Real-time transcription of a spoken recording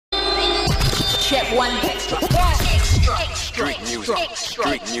Check one extra.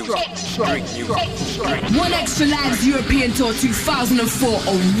 One Extra Live's European Tour 2004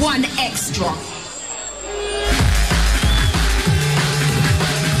 or One Extra.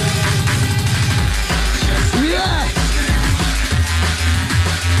 Yeah.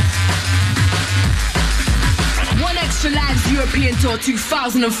 One Extra Live's European Tour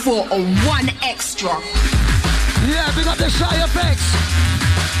 2004 or One Extra. Yeah, big up the Shy Effects.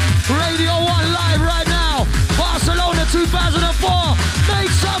 Radio 1 live right now. Barcelona 2004. Make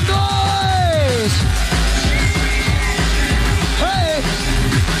some noise. Hey.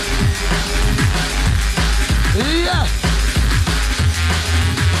 Yeah.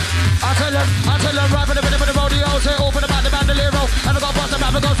 I tell them, right for the minute of the rodeo, say open about the bandolero, and I got bust the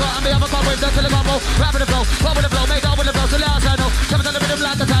rap, and go so, and me have a come with the telecombo, rapping the flow, pop with the flow, make out with the flow, so last I know, jump on the rhythm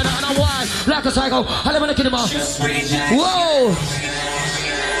like a tiger, and I'm wild, like a psycho, I live in the kid off. Whoa!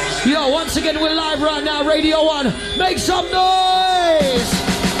 Yo, once again, we're live right now, Radio 1, make some noise!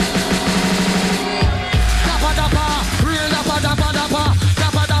 Dappa dappa, real dappa dappa dappa,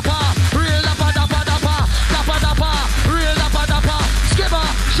 dappa dappa, real dappa dappa dappa, dappa dappa, real dappa dappa, Skibba,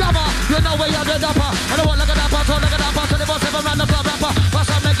 Shabba, you know where you're the dapper. I don't want like a dapper, so like a dapper, 24/7 round the club rapper.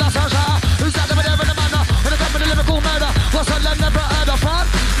 What's up, make glass or shower? Who's that living there in the manner? When I come with the lyrical murder, what's up, let never heard of front,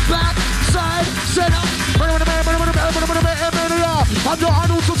 back, side, center. I'm your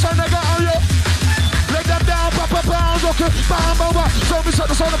honor to send a guy on you. Let them down, papa pounds, okay, bam, bam, so we set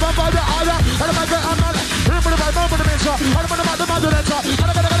the sound of a fire, and I'm like, I'm not, I'm the right moment to mention, I'm the man, I'm the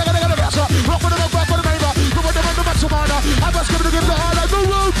answer, rock for the back for the neighbor, go with the man, the maximum, I'm just giving the highlight, the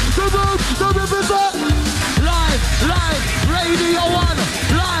road, live, Radio 1,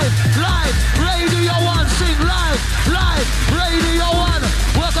 live, Radio 1, sing live, Radio 1,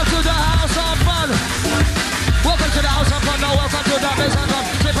 welcome to the house of fun. Welcome to the house of fun, now welcome to the bass and drum.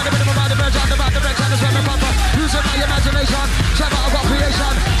 Slip on the rhythm about the bridge on the back, the bridge on the swim and pumper. Using my imagination, Shabba, I got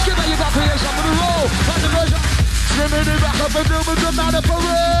creation. Skibba, you got creation, with the roll, on the version. Slimming it back up and doing the man of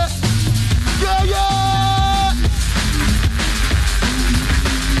parade. Yeah!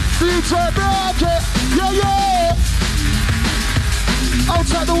 DJ Brockie, yeah!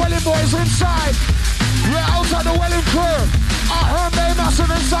 Outside the Welling boys inside. Yeah, outside the Welling crew. I heard they massive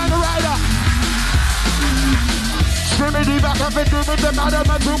inside the rider. Skibadee back up and doing the matter,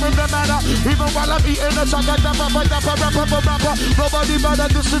 man, doing the matter. Even while I'm eating a chocolate rapper. Nobody better,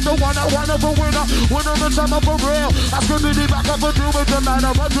 this is the one I want of a winner. Winner in time for real. Skibadee back up and doing the matter,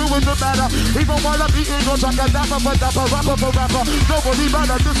 man, doing the matter. Even while I'm eating a chocolate rapper. Nobody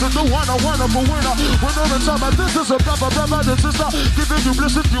better, this is the one I want of a winner. Winner in time, this is a brother and sister. Giving you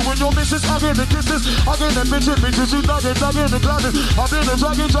blessings, you and your missus. Hugging the kisses, hugging the bitches, you nugging the closet. I've been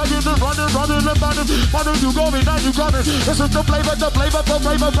dragging, and running, and running. You going, now you coming. This is the flavor for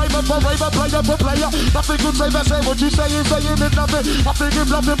player. Nothing could say what you saying is nothing. I'm thinking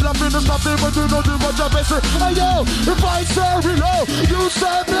bluffing is nothing, but you don't do what you're missing. Hey yo, if I say we low, you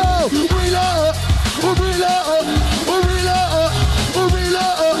say no. We low.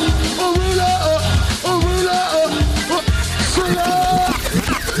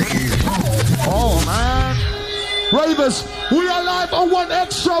 Oh man. Ravers, we are live on One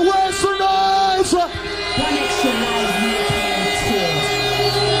Extra. Where's the noise? One Extra Live European Tour.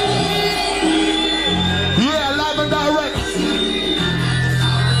 Yeah, live and direct.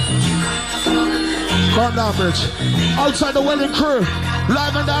 Calm down, Bridge. Outside the Welling crew,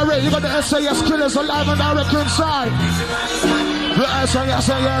 live and direct. You got the SAS Killers alive and direct inside. The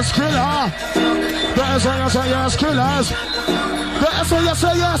SAS Killer. The SAS Killers. The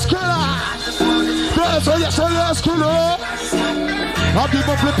SAS Killer. Yes, killer. I keep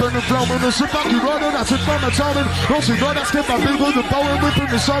on flipping and flowing and sit back, you running, I sit from the timing. Don't you know that skip my people, the power whipping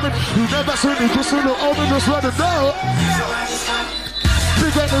the summon. You never see me kissing the oven, just let it know.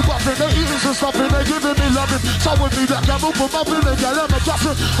 Big and they buffing, they eating some stuffing, they giving me loving. So with me that can move for muffin, they get them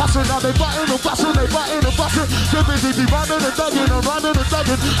adjusting. Hustling now, they biting and busting, they biting and busting. They busy be rhyming and thugging and rhyming and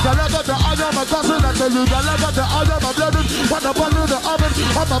thugging. Girl, I got the eye on my cousin, I tell you, girl, I got the eye on my blooding. When I bun in the oven,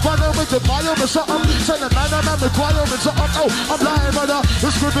 I'm a bunner with the fire or something. Say the man, I'm the choir with something. Oh, I'm lying, brother.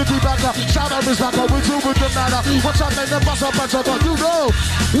 It's Skibadee back up. Shout out, Miss Backer, we do with the matter. What's up, man, the bus up and talk, you know.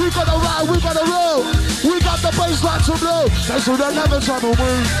 We gotta ride, we gotta roll. We got the baseline to blow. They should have never tried to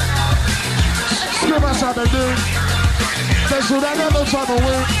win. Skip us out the thing. They should have never tried to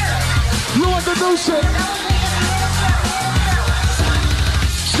win. You want to do shit?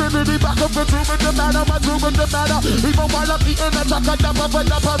 Skibadee me back up and through with the matter, my through with the matter. Even while I'm eating a chocolate rapper.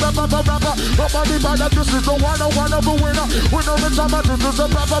 Nobody bother, this is the one of a winner. We know the time I do this, a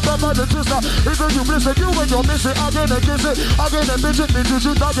proper, the twister. Either you miss it, you and you miss it. Again and kiss it, again and bitch it,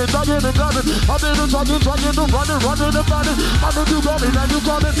 you dug it and got it. I've been talking to running and running. I know you got it and you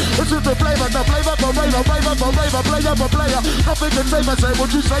got it. This is the flavor for raver, player for player. Nothing can save us, say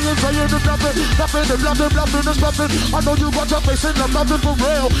what you saying is nothing. Nothing is bluffing is nothing. I know you got your face in the nothing for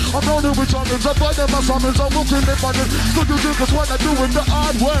real. I'm rolling with youngins, I'm burning my summons, I'm looking at money. So you think it's what I do in the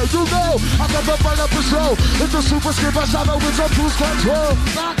hard way. You know, I got the fun up the show. It's a super skipper, Shabba with some cruise control.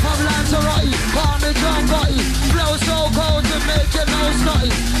 Back from Lanzarote, call me John Gotti. Flow so cold to make it no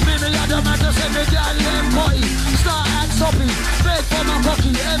snotty. Me other man just say me girl name Gotti. Start and soppy, beg for my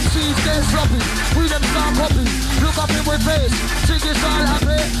cocky. MCs get sloppy, we them start copy. Look up in my face, think it's all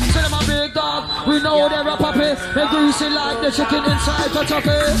happy. Tell them a big dog, we know they're a puppy. They greasy like the chicken inside the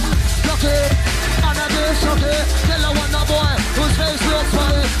chucky. Lucky, and I get shocky. Tell her one boy whose face looks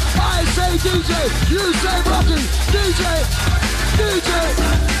funny. I say DJ, you say Brockie. DJ.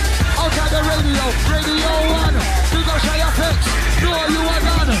 Outside the radio 1. You go show your fix, know you are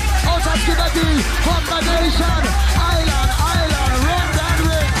done. Outside Skibadee, combination. Island, run and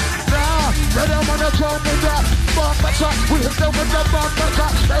ring. Nah, they don't wanna come with that. We hit them with the bomb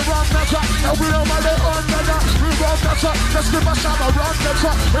track. They run the track, and we don't want it under that. We run the track, let's give a shot, run the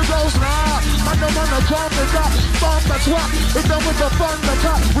track. It goes nah, I don't wanna come with that. Bomb the track, hit them with the thunder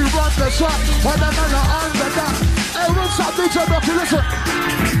track. We run the track, while them under that. Hey, what's up, DJ Brockie, listen.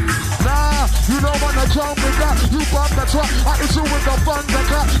 Nah, you don't wanna jump with that. You bomb the track, I hit you with the thunder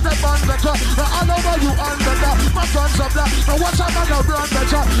track. The thunder track, now I know why you under that. My guns are black, now watch out, I'm gonna run the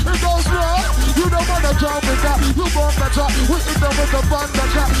track. It goes nah, you don't wanna jump with that. You bomb the track, we hit them with the thunder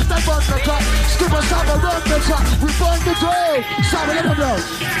track. The thunder track, skip a Shabba, run the track. We burn the door, Shabba, let me go.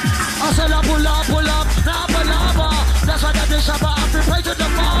 I said I pull up, lava. That's why the Shabba, I feel pray to the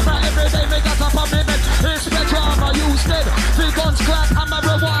farmer. Every day make us up a minute. It's the drama, used it. Big guns clap, and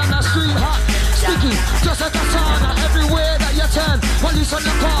marijuana, street hot. Sticky, just like a sauna. Everywhere that you turn, police on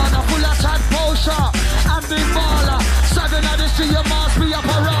the corner. Full of chat, potion, and big baller. 7 of the street, you must be a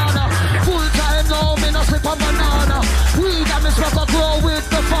piranha. Full time, no, me no slip a banana. Weed and me smoke a grow with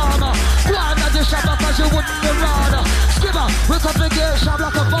the farmer. One of the Shabba, cause you wouldn't be rather. Skibba, we come to get shot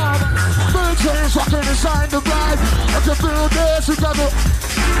like a farmer. Big trains rocking inside the ride. If you feel this, you got it.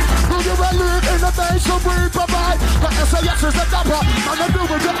 Do you believe in the base of we provide? The SAS is the dapper, and the do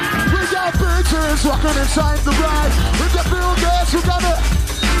with it. We got big trains rocking inside the ride. If you feel this, you got it.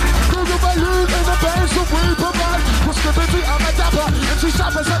 Do you believe in the base of we provide? We're Skibadee, I'm a dapper, and she's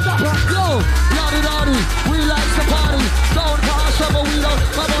Shabba's a dapper. Yo, lottie, we like to party. Don't cause trouble, we don't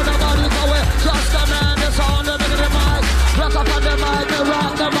come on nobody go away. Just a man that's on the middle of the mic. Rock up on the mic, and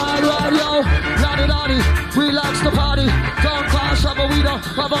rock the mic, right, yo. Lottie, we like to party. Don't cause trouble, we don't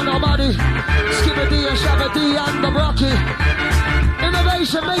come on nobody. Skibadee and Shabadee and the Brockie.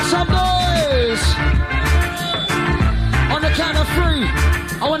 Innovation, make some noise. On the count of 3,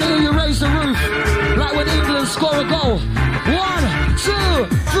 I want to hear you raise the roof. Like when England score a goal. 1, 2,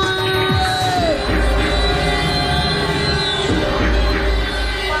 3.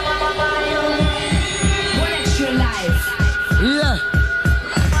 Yeah.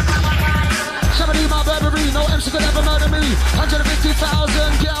 Shabadee, my Burberry, no MC could ever murder me. 150,000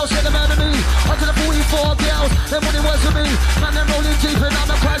 girls said to murder me. 144 girls, then when it was to me. Man, they're rolling deep and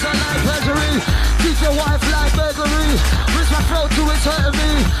I'm a prize on like perjury. Keep your wife like burglary. Rinse my throat to it's hurting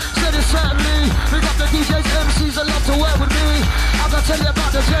me. Said it's certainly. We got the DJs, MCs that love to work with me. I gotta tell you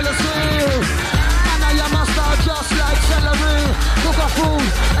about the jealousy. I am a star just like celery. Cook a food,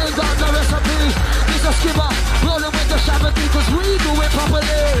 ain't got no recipe. It's a skipper, rolling with the Shabadee, cause we do it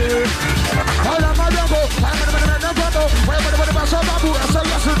properly. All of my logo, I'm gonna go. Wherever the Shabba, I say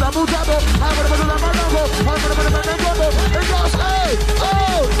yes to the Mutado. I'm gonna go to my logo, I'm gonna go. It goes, hey,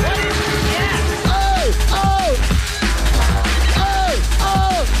 oh, yeah. Hey, oh, hey,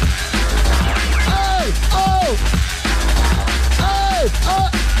 oh, hey, oh, hey,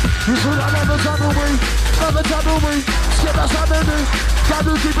 oh. You should have never trouble me, skip us a minute. Can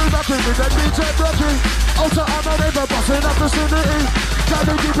you keep it rocking with that DJ Brockie? Outer on the river, busting up the vicinity. Can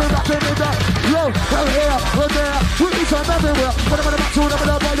you keep it rocking with that? Yo, we're here, we're there, we each and everywhere. Put them in the back to them in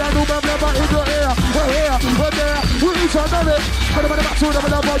the boy, and do them never in your ear. We're here, we're there, we each and everywhere. Put them in the back to them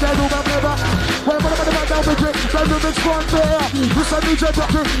in the boy, and do them never. We're put them in the back down with it, then the mix one there. You say DJ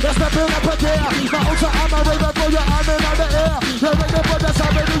Brockie, you're stepping up a gear. Now outer on the river, throw your arm in the air. You're ready for the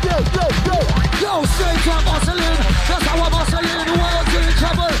Shabadee, yo. Yo, straight up hustling, that's how I'm hustling. The world's in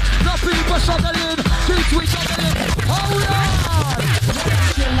trouble, the people struggling, keep we juggling. Hold on!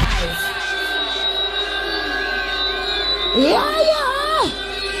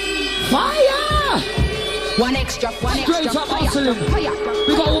 One extra. Straight up hustling.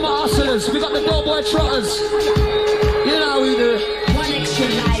 We got all my hustlers. We got the doughboy trotters. You know how we do. One extra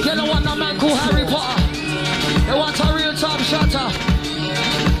life. You know what that man called Harry Potter? They want a real top shutter.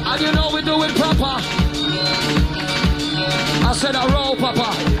 And you know we do it proper. I said I roll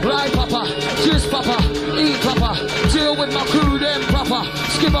papa, ride papa, juice papa, eat papa, deal with my crew them proper.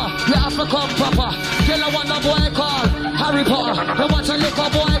 Skipper, you have to come proper. Girl I want a boy called Harry Potter. They want a little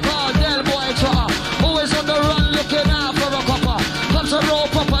boy called Del Boy Trotter. Always on the run looking out for a copper. Come to roll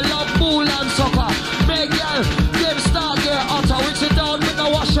papa, love pool and soccer. Make girl, them start get hotter. We sit down with the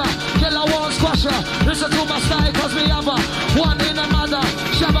washer. Girl I want squasher. Listen to my style cause me have a one in a mother.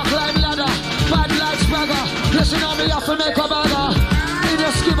 Shabba climb ladder, bad like swagger. Yes, you know me have to make a bagger. In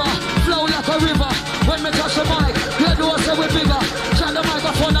a skipper, flow like a river. When me touch the mic, you know I say we bigger. Chat the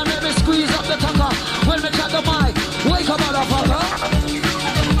microphone and make me squeeze up the tucker. When me chat the mic, wake up motherfucker.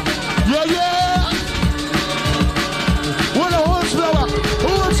 Yeah, yeah. What a hornsblower.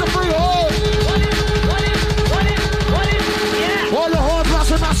 Who wants a free horn? Yeah. All the horns,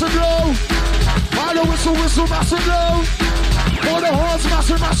 massive blow. All the whistle, massive blow. All the horns,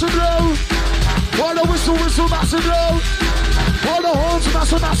 massive blow. All the whistle, massive blow. All the horns,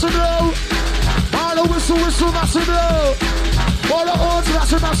 massive blow. All the whistle, massive blow. All the horns,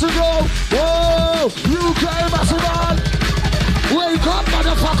 massive blow. Whoa, UK, massive on. Wake up,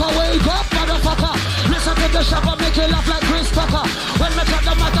 motherfucker, wake up, motherfucker. Listen to the Shabba, make you laugh like Chris Tucker. When me cut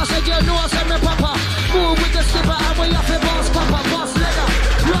the mic, I said, you know I said me papa. Move with the skipper and we have to boss papa, boss leather.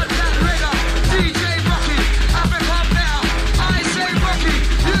 Run that rigger, DJ Brockie. Have it come now. I say Brockie,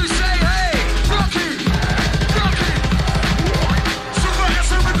 you say hey, Brockie, Brockie. Super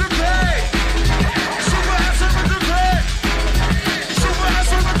S with the K. Super S with the K. Super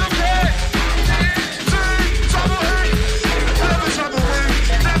S with the K. T, double A. Never trouble wing,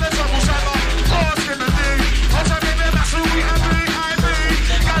 never trouble Shabba. Oh, Skibadee. Oh, so baby, that's who we and me, I be.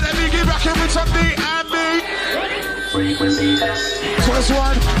 Gotta be get rockin' with some D and me. Frequency test. First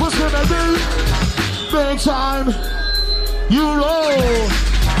one, what's gonna be? Big time. You know.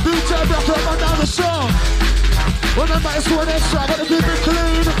 DJ Brockie up and down the song. Remember, it's one extra. Gotta keep it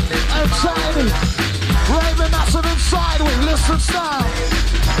clean and tidy. Raving massive inside with listen style.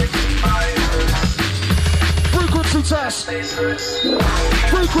 Frequency test.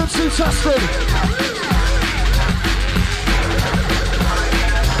 Frequency tested.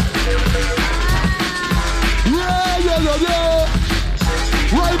 Yeah.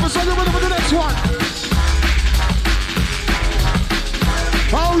 Ravens on the rhythm of the next one.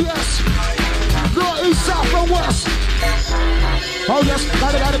 Oh yes. North, east, south and west. Oh yes,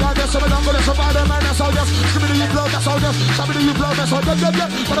 got it, some of them gonna survive the man, that's all yes. Skibadee you blow, that's all yes. Skibadee you blow, that's all yes.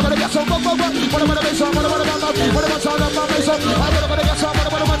 What about the gas on, what about the bass on, what about sound of my bass on? I what about the gas on, what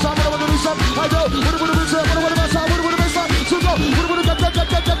about the bass on? I go, what about the bass on, what about the bass on, what about the bass on? So go, what about the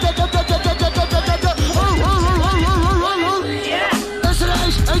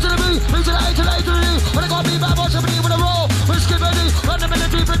A to the B, B to the A to the A to the D. When I gotta be bad boy, Shabba with a roll. With Skibadee, run them in the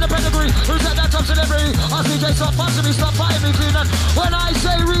deep in the pedigree. Who's at that top celebrity? Ask DJ, stop passing me, stop fighting me, clean. When I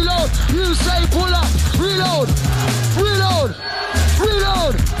say reload, you say pull up. Reload, reload,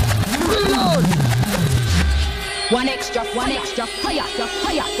 reload, reload. One extra. Higher.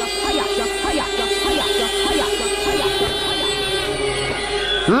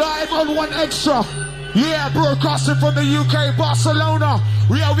 Live on One Extra. Yeah, broadcasting from the UK, Barcelona.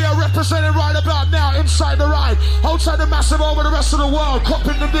 We are representing right about now inside the ride, outside the massive over the rest of the world,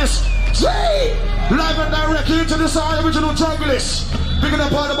 copping to this. Live and direct into this our original junglist. Picking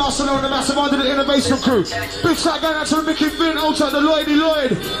up all the Barcelona massive under the innovation crew. Big shout going out to the Mickey Finn, outside the Lloydie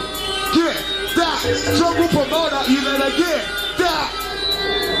Lloyd. Get that jungle promoter, you better get that.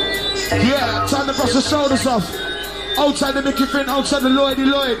 Yeah, time to brush the shoulders off. Outside the Mickey Finn, outside the Lloydie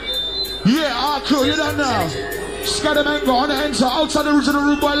Lloyd. Yeah, cool, you don't know. Skibadee on the enter, outside the original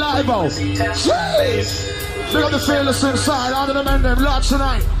room by Libo. Jeez! They got the fearless inside, under the men them, large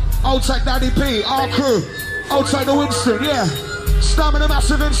tonight. Outside Daddy P, our crew. Outside the Winston, yeah. Stamina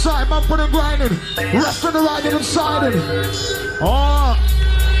massive inside, bumping and grinding. Rest and the riding inside him. Oh!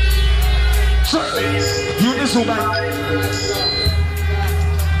 You listen, man.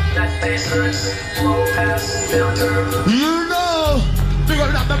 You know! We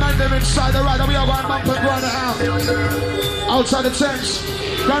got that the man them inside the ride and we are going bump and grind it out. Outside the tents,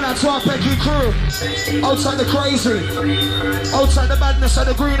 going out to our Becky crew. Outside the crazy. Outside the madness of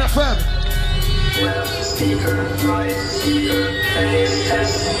the Green FM.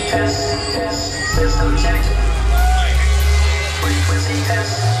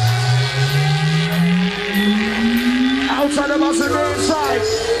 Outside the massive inside.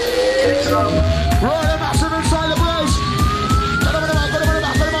 Roll the massive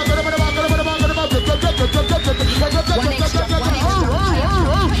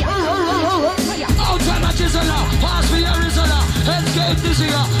Outside my chiseler, pass me a rizzler, heads get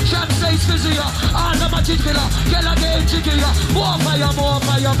dizzier, sham stays busier, under my chickiller, get a game jiggier, more fire,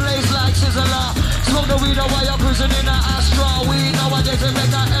 blaze like sizzler. Smoke the weed while you're cruising in an Astra. We nowadays we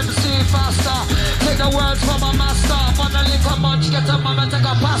make a MC faster. Take the words from a master. Wanna lick a munch, get a man and take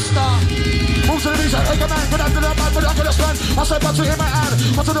a pasta. Move to the beat, take a man, go down to the man, put it up with a stand. I say battery in my hand,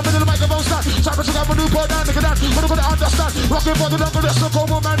 put to the middle of the microphone stand. Try to get a new put down, make it down, but I'm gonna understand. Rocking for the number, this is a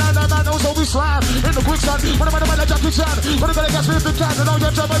cold man, and the man knows how we slam. In the quicksand, when I'm in the Jackie Chan, when I'm gonna get me if you can, and all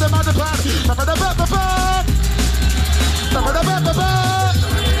your trouble, the man, the pan.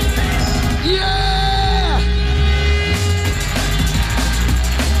 Yeah!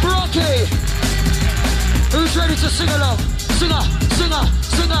 Brockie! Who's ready to sing along? Singer!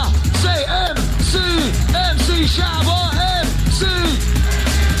 Say MC Shabba,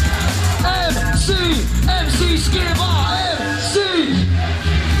 MC Skibadee, MC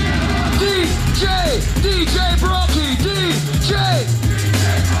DJ Brockie,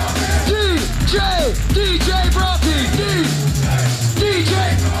 DJ Brockie, DJ.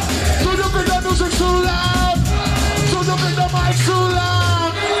 So you think the music's too loud? So you think the mic's too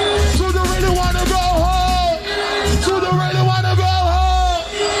loud? So you really wanna go home? So you really wanna go home?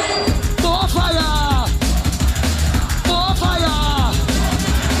 More fire!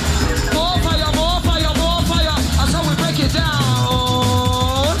 That's how we break it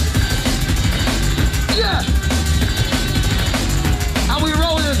down. Yeah! And we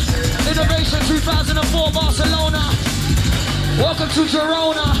rolling. Innovation 2004 Barcelona. Welcome to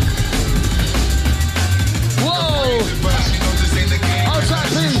Girona. Whoa! Outside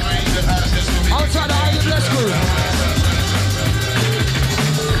P. Outside the Highly Blessed Crew.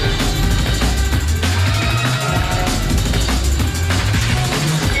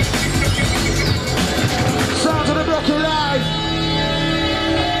 Sounds of the Brockie live.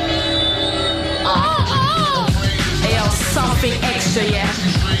 Hey, yo, something extra, yeah.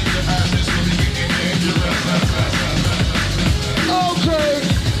 Okay.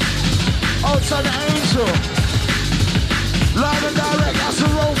 Outside the Angel. Live and direct, that's a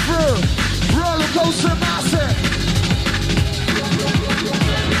roll through. Roller coaster massive.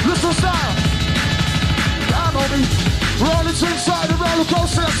 Listen, style. Down on me. Rolling to inside the roller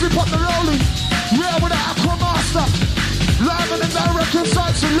coaster, I slip up the rolling. Yeah, with the Aqua Master. Live and direct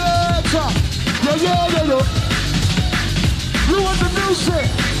inside selector. Yeah. You want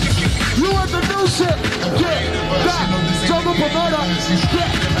the new shit? Get that jungle promoter.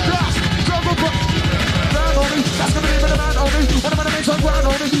 Get that jungle promoter. Man on me, that's gonna be the man on me. One of my mates on ground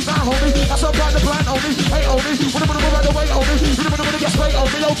on me, nah homie. That's up by the plan on me, hey on me. When I'm gonna move right away on me, you don't wanna get straight on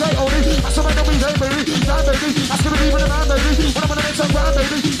me, okay on me. That's up by the way, baby, nah baby. That's gonna be the man baby. When I'm gonna make some ground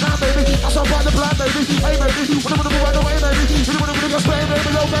baby, nah baby. That's up by the plan baby, hey baby. When I'm gonna move right away baby, you don't wanna get straight baby,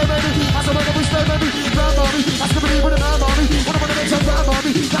 okay baby. That's up by the way, baby, nah on me. That's gonna be the man on me. When I'm gonna make some ground on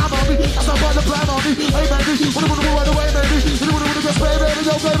me, nah on me. That's up by the plan on me, hey baby. When I'm gonna move right away baby, you don't wanna get straight baby,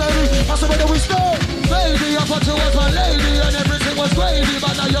 okay baby. That's up by the way, Baby, I thought you was my lady and everything was gravy,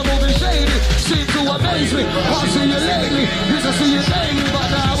 but now you're moving shady. Seem to amaze me. Can't see you lately. Used to see you daily,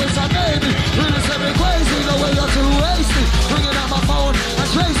 but now it's a baby. Really send me crazy the way you're too hasty. Bringing out my phone and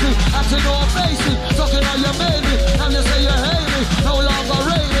trace me, acting all facey. Talking how you made me, and you say you hate me. No longer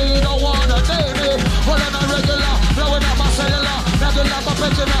rate me, you don't wanna date me. Well, I'm a regular, blowing up my cellular. Regular, my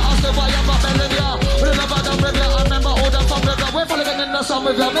pensioner, asking why I'm not belling ya. Real about the regular, I remember all the fun regular. We're falling in the sun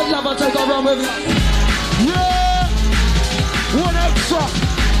with you. Make love and take a run with you. Yeah! One extra!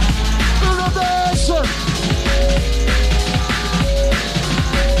 Innovation!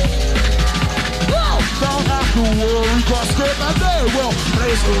 Don't have to worry, cause Skibadee will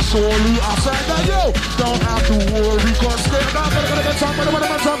place it solely outside of you. Don't have to worry, cause Skibadee will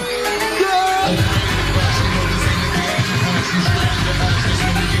get some. Yeah!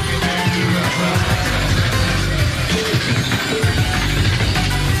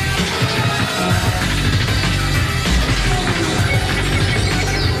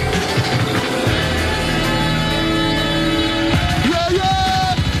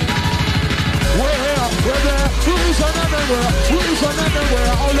 Reach on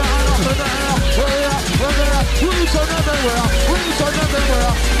everywhere, all the hand up in the air. We're there, reach on everywhere.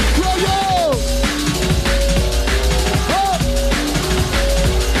 Yo! Oh!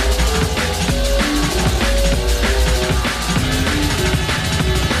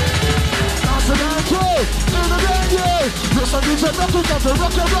 That's an anchor in the venue. Listen, DJ Brockie,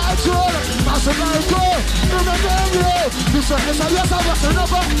 rocket right on. Massive ankle, in the menu. You say yes, yes, I was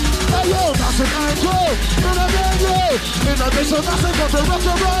another. Hey yo, massive ankle, in the menu. In the mission, massive got the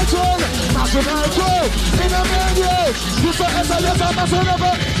rocket right on. Massive ankle, in the menu. You say yes, yes, I was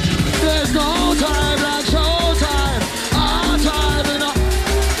another. There's no time like showtime. Our time enough.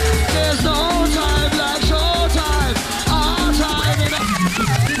 There's no time like showtime. Our time enough.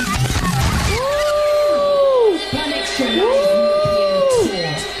 Woo!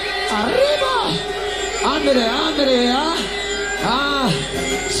 Arriba! Andre,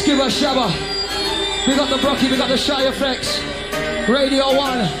 Skibba Shabba. We got the Brockie, we got the Shy Effects. Radio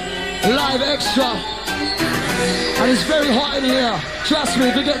 1, live extra. And it's very hot in here. Trust me,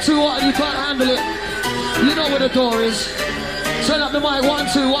 if you get too hot and you can't handle it, you know where the door is. Turn up the mic, 1,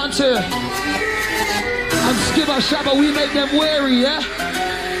 2, 1, 2. And Skibba Shabba, we make them wary, yeah?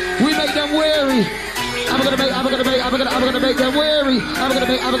 We make them wary. I'm gonna make them wary. I'm gonna make them wary.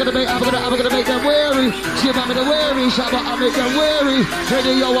 Skibba make them wary. Shabba, I make them wary.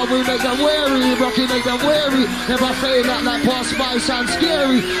 Radio 1, we make them wary. Brockie make them wary. Never fail like Paul Spice and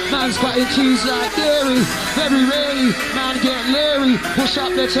scary. Man's cutting cheese like dairy. Very rarely, man get leery. Push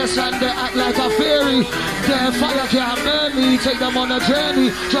up their chest and they act like a fairy. Their fire can't burn me. Take them on a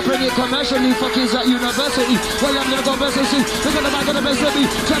journey. Dropping it commercially. Fuckers at university. Well, I'm gonna go university. Look at the mic on the bass, let me.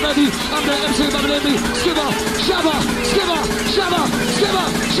 Shabba, I'm the MC, bubbling me. Skibba, Shabba, Skibba, Shabba, Skibba,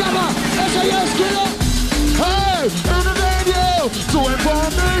 Shabba, SAS killer. Hey, in the venue, do it for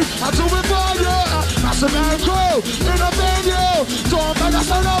me, I do it for you. Massive ankle, in the venue, don't bother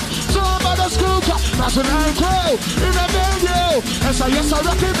stand up, don't bother scoop. Massive ankle, in the venue, SAS I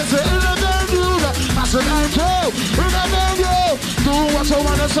reckon it's in the venue. Massive ankle, in the venue, do what you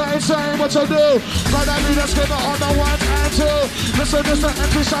wanna say what you do. But I need a Skibba on the 1 and 2. Listen, this the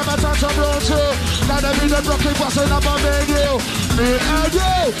empty Shabba touch of road 2. Gotta be the Brockie busting up a venue. Me and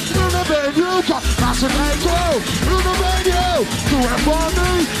you, in the venue. Massive ankle, in the venue. Do it for me,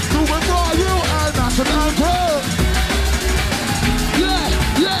 do it for you. And massive ankle. Yeah.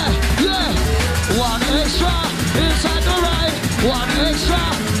 1 extra inside the ride. 1 extra,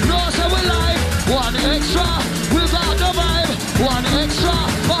 no say we live. 1 extra, we got the vibe. 1 extra,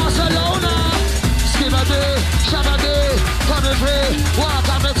 Barcelona. Skibadee, Shabba, coming free. Walk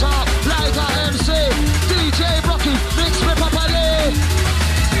on the top like a MC. DJ Brockie, mix me properly.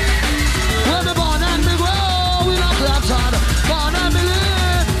 When me born and me grow, we not Clapton. Born and me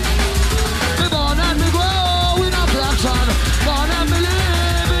live. Me born and me grow, we not Clapton. Born and me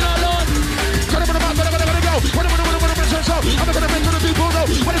live in alone. I'm gonna go. I'm gonna make the people know.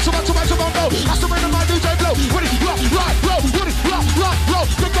 When it's too much, I still bring my DJ blow. When it's rock, when it's rock.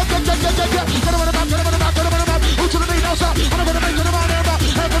 Get. Who to the beat now, sir? I'm gonna make it around there.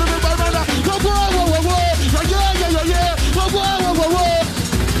 I'm gonna be right now. Whoa. Yeah.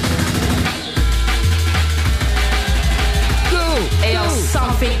 Whoa. Hey, yo,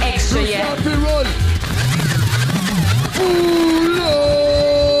 something extra, yeah.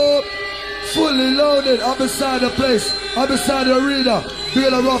 Fully loaded, I'm beside the place, I'm beside the arena.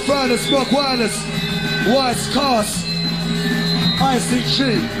 Feel a rough rider, smoke wireless, White Cars,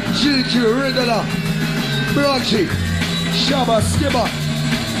 ICG, GQ, regular, Brockie, Shabba, Skibba.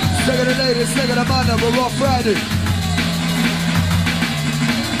 Second the ladies, second the man, we're rough riding.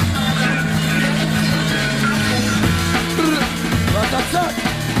 Rat-tat-tat.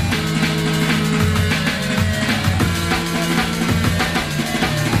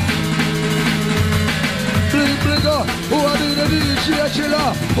 Who are the DJ killer?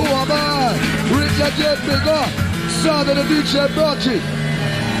 Who am I? Rick that get bigger. Sound of the DJ Brockie.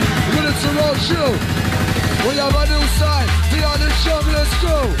 When it's a road show, we have a new sign. The other show, let's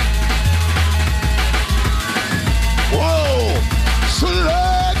go. Whoa!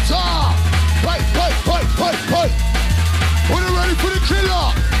 Selector! Wait. When you ready for the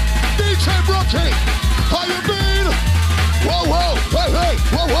killer? DJ Brockie, how you been? Whoa, hey,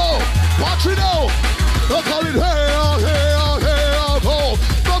 whoa. Watch it out. Look how it hey, ho.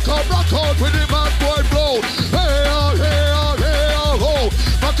 Rock out with the bad boy blow. Hey, ho.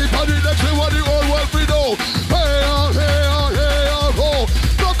 Rock it on the next way, what the whole world we know. Hey, ho.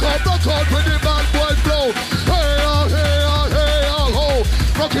 Rock out with the bad boy blow. Hey, ho.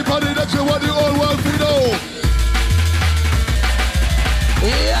 Rock it on the next way, what the whole world we know.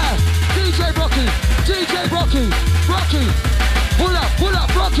 Yeah, DJ Brockie. Pull up,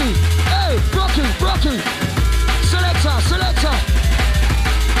 Brockie. Hey, Brockie. Selector.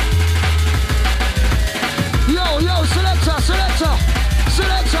 Yo, selector.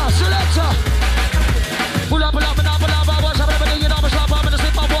 Pull up, you know, I'm gonna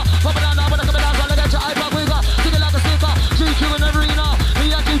slip my boy. Pop it down, I'm gonna come down, so I get your iPod, we got, take it like a sticker. GQ in the arena, me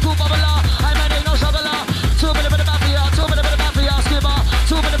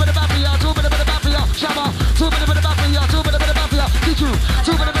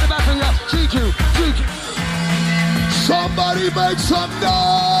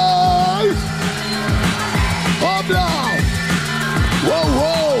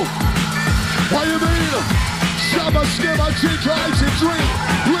What you mean? Shabba, Skibadee, G83,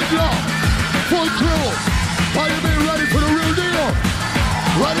 Riddler, full crew. What you mean? Ready for the real deal?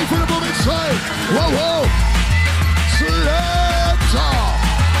 Ready for the moving side? Whoa, whoa. Selector.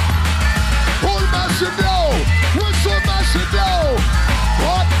 Full massive blow. Whistle massive blow.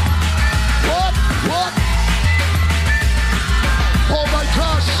 What? Oh my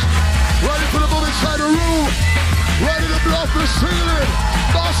gosh. Ready for the moving side of the room. Ready to blow up the ceiling.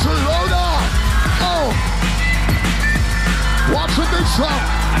 Barcelona. Oh. Watch the mixer.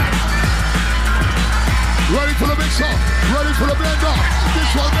 Ready for the mixer. Ready for the blender.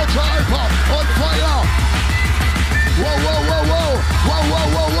 This one gets a hyper on fire. Whoa, whoa, whoa, whoa. Whoa,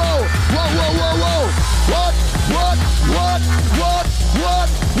 whoa, whoa, whoa. Whoa, whoa, whoa, whoa.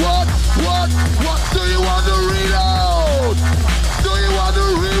 What? Do you want to reload? Do you want to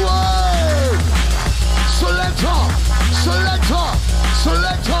rewind? Selector.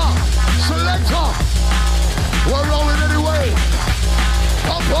 We're rolling anyway.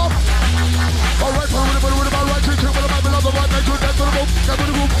 Up. All right, with my right kick, with my beloved right, make you dance to the boom, get to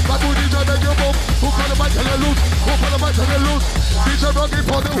the boom, my boy DJ make you boom. Who got the mic and get loose? Who got the mic and get loose? DJ Brockie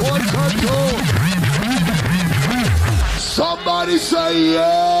for the one control. Somebody say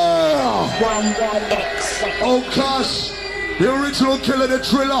yeah! Oh gosh, the original killer, the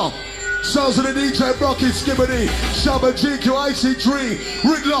thriller. Sounds of the DJ Brockie, Skibadee, Shabba, GQ,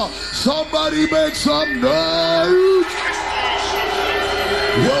 Riddler. Somebody make some noise!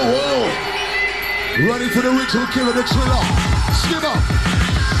 Whoa. Ready for the ritual killer, the thriller. Skibba.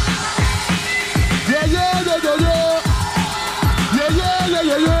 Yeah.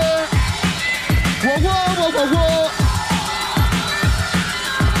 Whoa.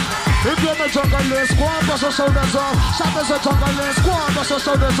 If you're a jungle list, go on, bust your shoulders off. Shabba's a jungle list, go on, bust your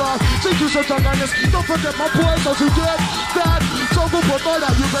shoulders off. CQ's a jungle list, don't forget my boys, so you get that. Jungle promoter,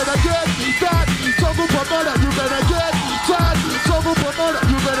 you better get that. Jungle promoter, you better get that. Jungle promoter,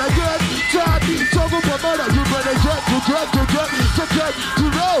 you better get that. Jungle promoter, you better get. You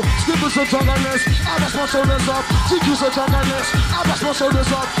know, Skibba's a jungle list, I bust my shoulders off. CQ's a jungle list, I bust my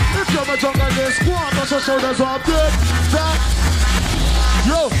shoulders off. If you're a jungle list, go on, bust your shoulders off. Get that.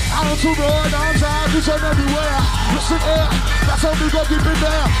 Yo, I don't tune the hard arms out, you turn everywhere. Listen here, that's how we go keep it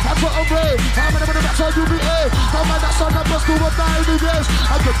there. That's what I'm ready. I'm in the middle, that's how you be here. Don't mind that song, I must do what I do this.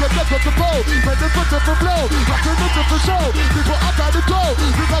 I get the bow, make the foot for blow. Rock the mood for show. People up at the go.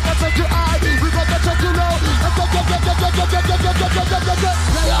 We gotta take your eye, we gotta take you low.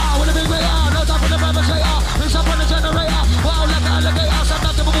 Play on with a big way on, no time for the rubber play on. Mix up on the generator. Wow, like an alligator. Some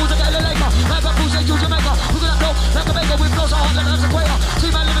knock the baboons like an elevator. Like a booze, you Jamaica. We're gonna go like a maker with flows so hot like an earthquake. See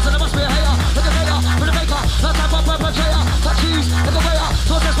my limits and I must be a hater. Like a hater, with a maker. Not type of perpetrator. Got cheese, like a waiter.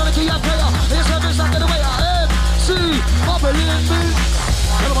 So that's when I key up player. It's service like a waiter. MC, bubbly in me.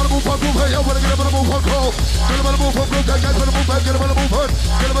 Get him on the move, hey, yo, wanna get him on the move, go. Get him on the move, go. Get him on the move, get him on the move,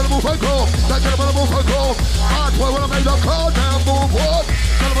 get him on the move, go. Get him on the move, go. Hard boy, when I made a call, now move, what?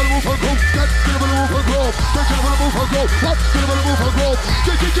 Get him on the move, go. Get him on the move, go. Get him on the move, go. What? Get him on the move, go.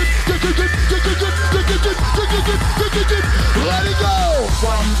 Get. Let it go.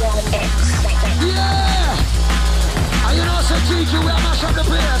 Yeah. And you know, say GQ, we are mash up the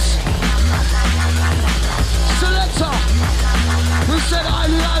place. Selector. We said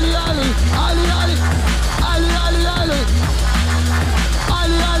Ali.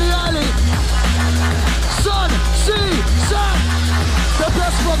 Son. The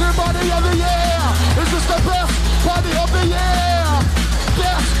best fucking party of the year. Is this the best party of the year?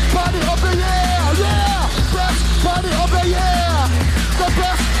 Best party of the year. Yeah. Best party of the year. The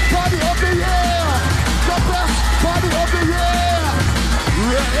best party of the year. The best party of the year.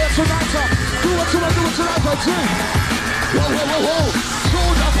 We're here tonight. Do what you like, G. Whoa.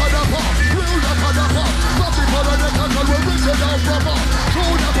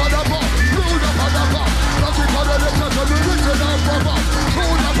 Nothing for the next one, we're reaching down from up.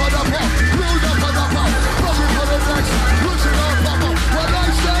 Nothing for the next one, we're reaching down from up. Nothing for the next, reaching down from up. When I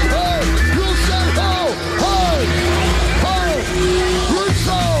say hey, you say ho. Hey, reach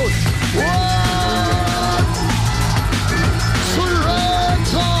out. What?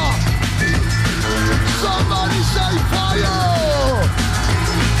 Selector. Somebody say fire.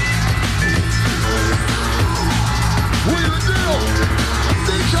 Wheel and deal.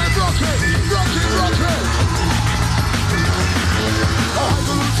 DJ Brockie.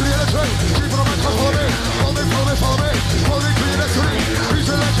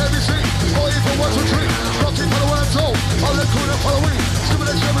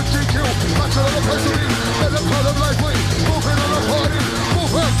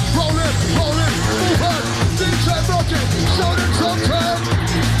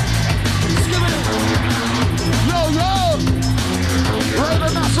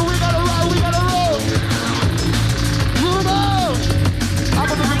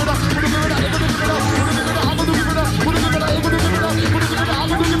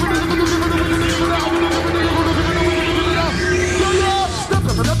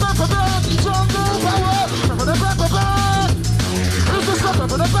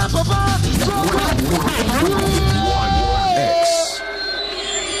 Live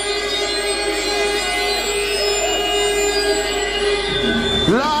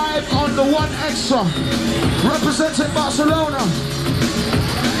on the One Extra, representing Barcelona.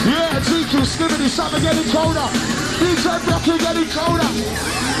 Yeah, GQ, Skibadee, Shabba getting colder. DJ Brockie getting colder.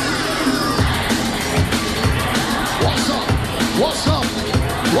 What's up? What's up?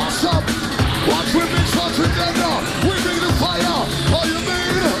 What's up? Watch we mix up together. We bring the fire. Oh, you mean?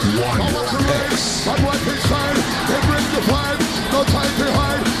 I want to race. But what they sign, they bring the vibe. No time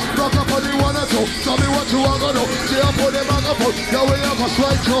behind. Rock up on the one or two. Tell me what you want to do. See up on the back up. Yeah, we have a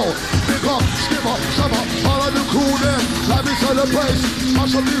strike show. Big up, Skibba, Shabba, all of the crew there. Let me tell the place.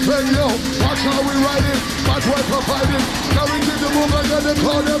 Watch up the venue. Watch how we riding. Watch what providing. Now we keep the movement and they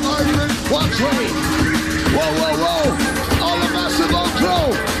call them hiding. Watch way. Whoa, whoa, whoa. All the massive on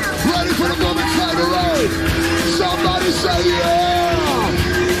crew. Ready for the movement side of the road. Somebody say yeah.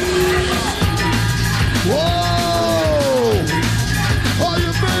 Whoa. How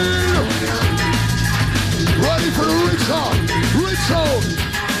you mean? Ready for the Richard.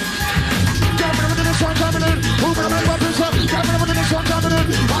 Coming over the next one, coming in. Who's gonna make my pizza? Coming over the next one, coming in.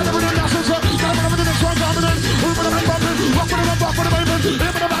 All over the next one, coming over the next one, coming in. Who's gonna make my pizza? Walk with the back with the baby. Even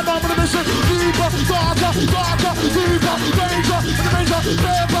the back down with the mission. Deeper, darker, deeper, danger, the major,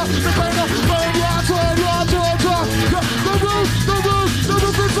 paper, the painter, water. The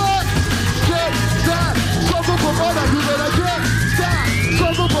roof is on. Get that. Jungle promoter, you better get that.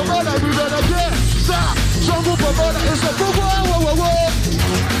 Jungle promoter, you better get that. Jungle promoter is the whoa.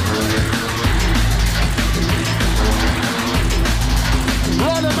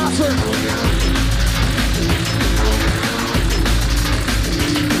 Run the massive.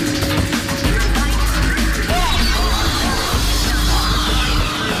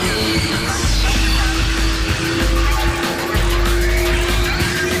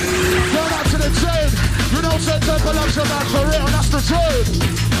 You know, set temple of Shabba for real, that's the truth.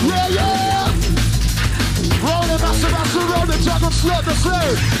 Yeah. Roll the massive, roll the dragon, slot the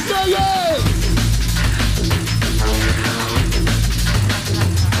slave. Yeah.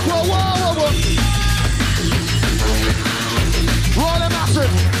 Whoa. Roll the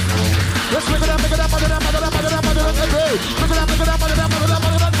massive. Let's pick it up.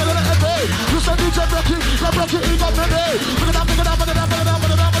 You said DJ Brockie, he got me there. Pick it up.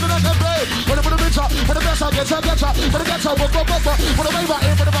 When the bitch up, when the best I get up. When the gets up, when the wave out in,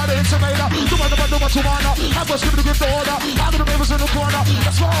 when the body intimator. Do what you wanna. I'm just giving the order. I'm gonna neighbors in the corner.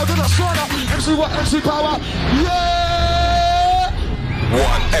 That's why I do the sauna. MC what? MC power. Yeah!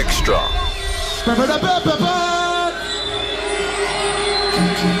 One Extra.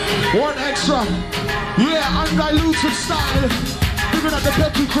 One Extra. Yeah, undiluted style. Living at the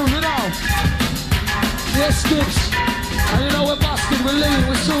Becky crew, you know. Yes, Skips. And you know we're busted, we're lean,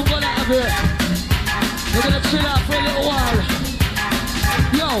 we're soon gonna have it. We're gonna chill out for a little while.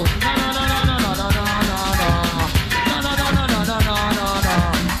 Yo, no.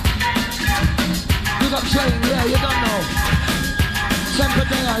 Big up Jane, yeah, you don't know.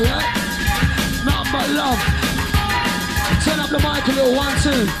 Skibadee, yeah? Nothing but love. Turn up the mic a little 1, 2.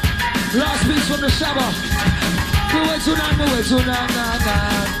 Last piece from the Shabba. We're way too long. Way too long.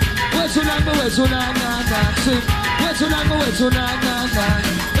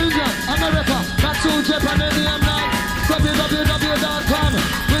 England, America, back to Japan, Indian man. www.com.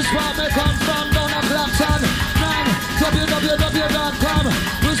 Which part may come from? Down at Clapton. Man, www.com.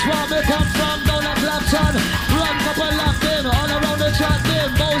 Which part may come from? Down at Clapton. Run couple locked in, all around the chat them.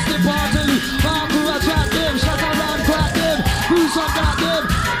 Most importantly, Mark chat them. Shut around, crack them. Who's on that them?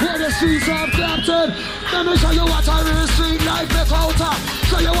 Where the streets of Clapton. Let me show you what I real street life make out of.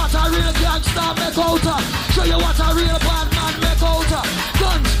 Show you what a real gangster make out of. Show you what a real bad man make out of.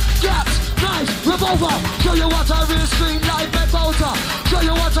 Guns, gaps, knives, revolver. Show you what a real street life make out of. Show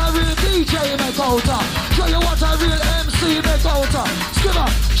you what a real DJ make out of. Show you what a real MC make out of. Skibba,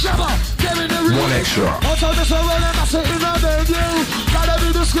 Shabba, get in the real. One Extra. Also this a rolling, I say in the venue. Gotta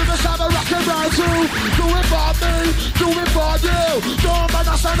be the Skibba, Shabba, rockin' right too. Do it for me, do it for you. Don't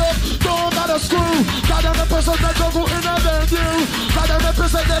matter stand up, don't matter screw. Gotta represent the jungle in the venue. Gotta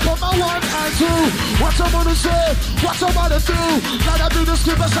represent them for my 1 and 2. What I'm gonna say, what I'm gonna do. Gotta be the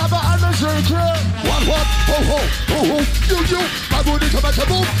Skibba, Shabba and the JK. What, ho, you. My booty to make a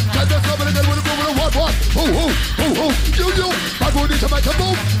move. Get the trouble again with a go with a what, ho, you. My booty to make a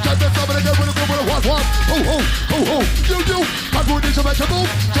move. Get the trouble again with a go with a what, ho, you. My booty to make a move.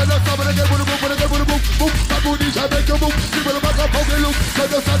 Get the trouble again with a go with a move. My booty to make a move. a pokey look. Tell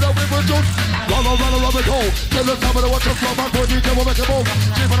the son that we will do. Run around a rabbit hole. Tell the son that watch us from my boy DJ will make a move.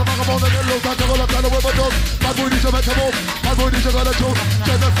 Keep on a vagabond and then look like a roll up and a river dog. My boy DJ make a move. My boy DJ got a joke.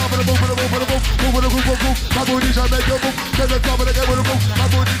 Tell the son that move with a move with a move. Move with a group of group. My boy DJ make a move. Tell the son that get with a move. My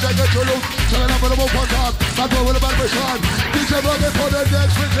boy DJ get your loot. Tell the with a move on top. My boy with a bad machine. DJ Brockie for the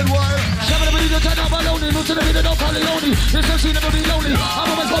next freaking wild. Shabba the video turn up alone. Move to the video, don't call it lonely. This MC never be lonely. I'm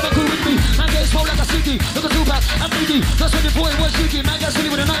always going cool with me. Man gets full like a CD. Look at Tupac, I'm BD. That's when the boy was cheeky. Man gets silly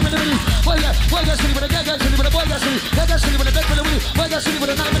with a 9mm. Boy gets silly with a gag silly with a boy gets silly. Gag gets silly with a deck with a willy. Boy gets silly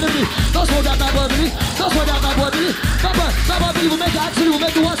with a 9mm. Don't hold that bad boy Billy. Don't hold that bad boy Billy. Bad boy Billy will make you act silly, will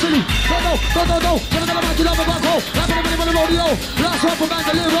make you want silly. No. Tell them I get up and back home. Rapping in the rodeo. Last one for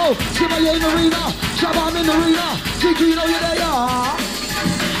Bangalero. Skibadee in the arena. Shabba I'm in the arena. Kiki, you know you're there, yeah.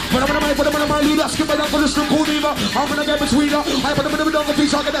 When I'm in my leader, skip it up for the string cool diva. I'm gonna get between her. I put them in the middle of the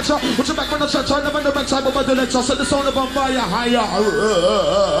feet, I'll get that shot. Put your back on the shot, turn them in the backside, but the next, I'll set the sound up on fire, higher.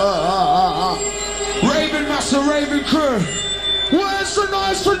 Raven Master, Raven Crew. Where's the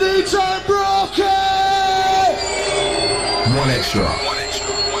noise for DJ Brockie? One extra.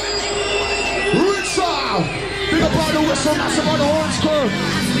 Ritza! Big up all the whistle, massive on the horns crew.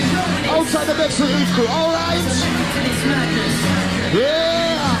 Outside the Bexley Heath crew, alright? Yeah!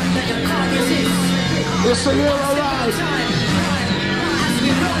 It's a hero ride.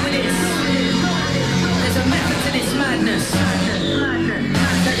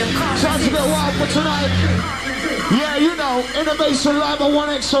 Time to get wild for tonight. Yeah, you know, Innovation Live on 1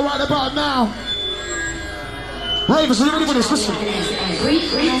 Extra right about now. Ravens, are you ready for this? Listen. Big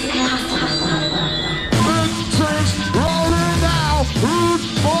things rolling now. Rude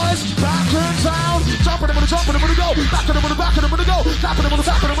boys back in town. Jumping them gonna go. Back in them gonna go. Tapping them gonna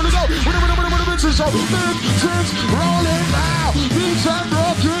go. With a bitches show. Big things rolling now. DJ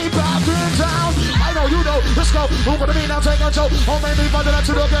Brockie back in town. I know you know. Let's go. Who gonna be now? Take a joke. Oh, maybe find it out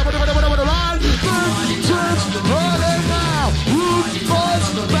to the game. With a line. Big things rolling now. Rude boys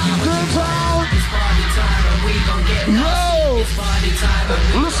back in town. Yo!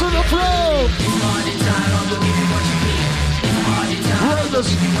 Listen to flow! Ravens,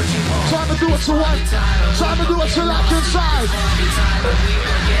 trying to do what you want, trying to do what you like inside.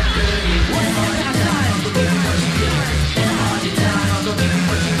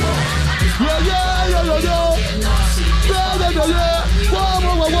 Yeah.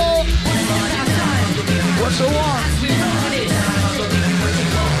 Whoa. What you want?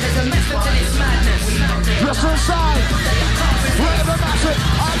 Just inside. Raven Master,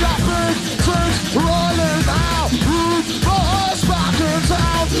 I got big things rolling now. Rude boys back in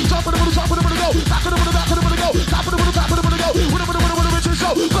town. Jumping them gonna go. Back in them gonna go. Tapping them gonna go. With a bitch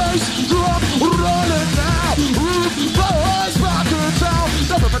show. Bass drum rolling now. Rude boys back in town.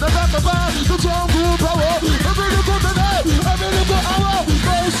 The jungle power. Every little minute, every little hour.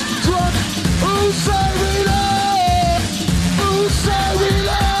 Bass drum. Who say we love? Who say we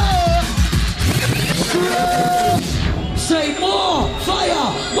love? Say more, fire,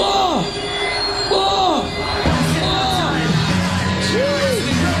 more.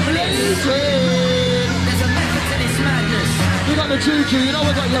 We got the GQ, you know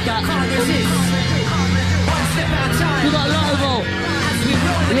we got your back. We got Livo.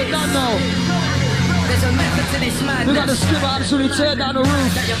 You don't know. We got the Skibadee absolutely tear down the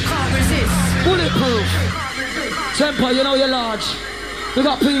roof. Bulletproof. Temper, you know you're large. We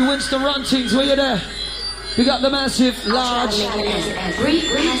got P. Winston Runtings, where you there? We got the massive, large.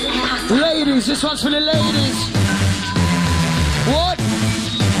 Ladies, this one's for the ladies. What?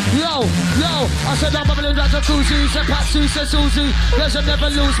 Yo, I said I'm bubbling like a jacuzzi. Said Patsy, said Susie. Yes, you never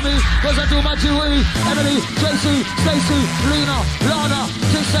lose me, cause I do my duty. Emily, Tracy, Stacy, Lena, Lana,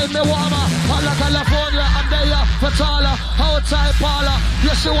 King say me warmer. Hot like California, I'm there, Fatala, hold tight Paula.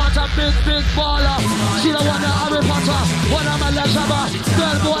 Yes, she want a big baller. She don't want a Harry Potter, one of my Shabba.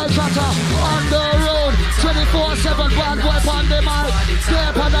 Girl boy chatter, on the road, 24/7, bad boy on the mic.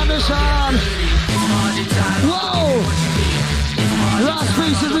 Step on the mission. Whoa! Last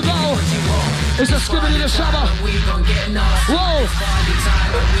piece as we go. It's a Skibadee to Shabba. Whoa!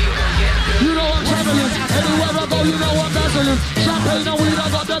 You know I'm traveling. Anywhere I go, you know I'm dazzling. Champagne and weed, I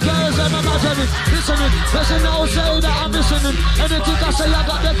got the girls, I'm imagining. Listening, listen, now say that I'm listening. Anything I say, I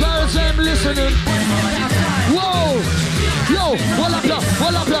got the girls, I'm listening. Whoa! Yo, wall up ya.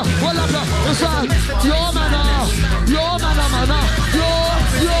 It's like, your manna, your manna.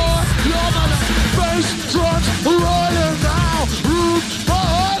 Bass drums rolling now. Rude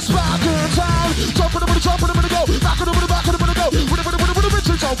boys back in town. Jumping them gonna go. Back in them gonna go. With a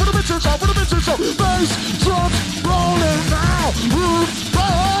bitch show. Bass drums rolling now. Rude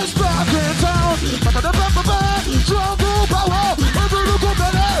boys back in town. Jungle power.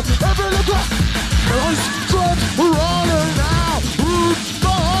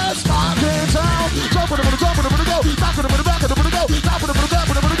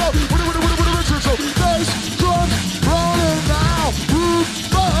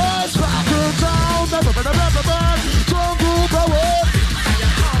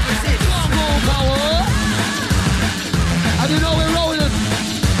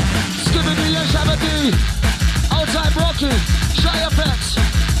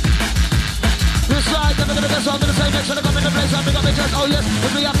 That's what I'm gonna say next when I come in the place. I'm big up the chest. Oh yes,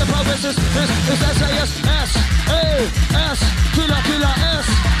 with me after progress is S-A-S, S-A-S, killer, killer,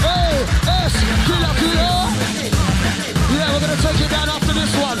 S-A-S, killer, killer. Yeah, we're gonna take it down after this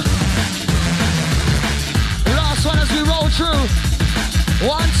one. Last one as we roll through.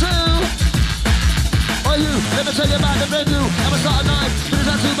 1, 2. Oh you, let me tell you about the venue. I'm a start at 9. Finish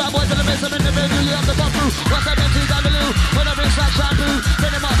at 2 bad boys in the base. I'm in the venue. You have to come through. What's that Bentley down the loo? When I rinse like shampoo.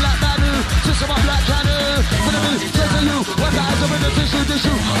 Bend them up like Banu. Twist them up like Canoe. For the me, say to you. What guys are in the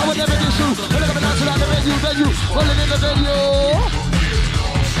tissue. I would never dish you. When I come and dance around the venue. Rolling in the venue.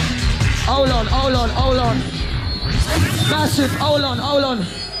 Hold on. Massive, hold on.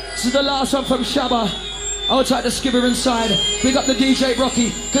 This is the last one from Shabba. Outside the Skibadee inside. Big up the DJ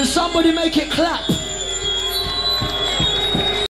Brockie. Can somebody make it clap?